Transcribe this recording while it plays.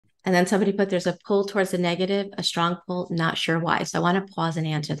And then somebody put there's a pull towards the negative, a strong pull, not sure why. So I want to pause and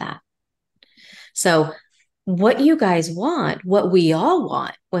answer that. So, what you guys want, what we all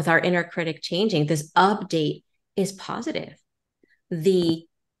want with our inner critic changing, this update is positive. The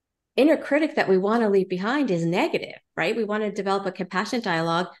inner critic that we want to leave behind is negative, right? We want to develop a compassionate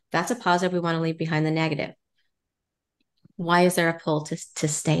dialogue. That's a positive. We want to leave behind the negative. Why is there a pull to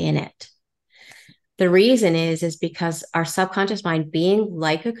stay in it? The reason is because our subconscious mind, being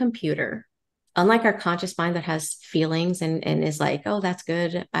like a computer, unlike our conscious mind that has feelings and is like, oh, that's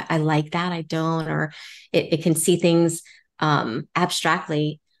good. I like that. I don't, or it can see things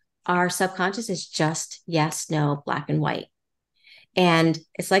abstractly. Our subconscious is just yes, no, black and white. And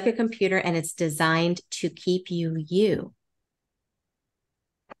it's like a computer and it's designed to keep you, you.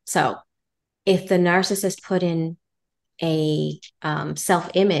 So if the narcissist put in a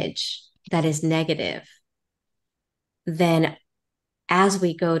self-image that is negative, then as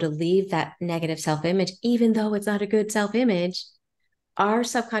we go to leave that negative self-image, even though it's not a good self-image, our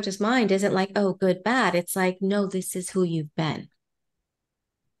subconscious mind isn't like, oh, good, bad. It's like, no, this is who you've been.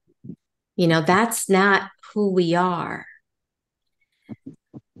 That's not who we are.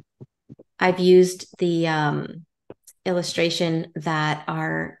 I've used the illustration that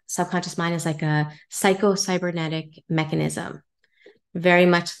our subconscious mind is like a psycho-cybernetic mechanism, very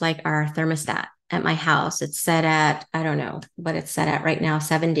much like our thermostat at my house. It's set at, I don't know what it's set at right now,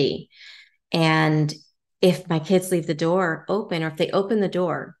 70. And if my kids leave the door open, or if they open the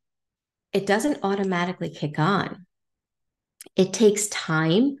door, it doesn't automatically kick on. It takes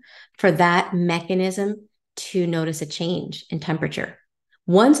time for that mechanism to notice a change in temperature.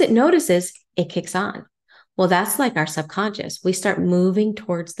 Once it notices, it kicks on. Well, that's like our subconscious. We start moving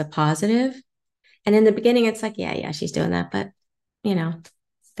towards the positive. And in the beginning, it's like, yeah, she's doing that. But,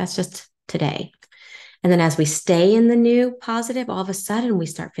 that's just today. And then as we stay in the new positive, all of a sudden we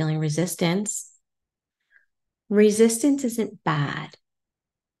start feeling resistance. Resistance isn't bad.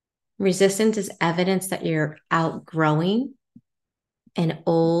 Resistance is evidence that you're outgrowing an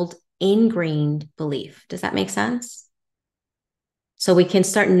old ingrained belief. Does that make sense? So we can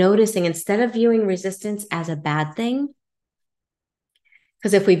start noticing, instead of viewing resistance as a bad thing,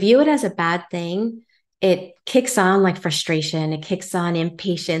 because if we view it as a bad thing, it kicks on like frustration, it kicks on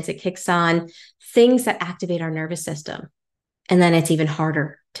impatience, it kicks on things that activate our nervous system. And then it's even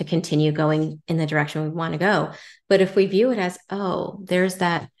harder to continue going in the direction we want to go. But if we view it as, oh, there's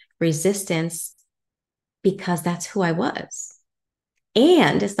that resistance because that's who I was.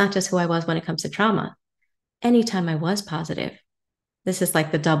 And it's not just who I was when it comes to trauma. Anytime I was positive, this is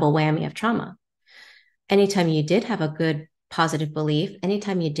like the double whammy of trauma. Anytime you did have a good positive belief,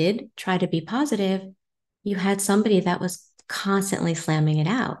 anytime you did try to be positive, you had somebody that was constantly slamming it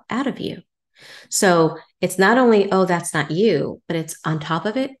out of you. So it's not only, oh, that's not you, but it's on top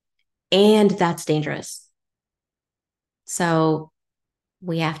of it. And that's dangerous. So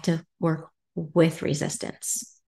we have to work with resistance.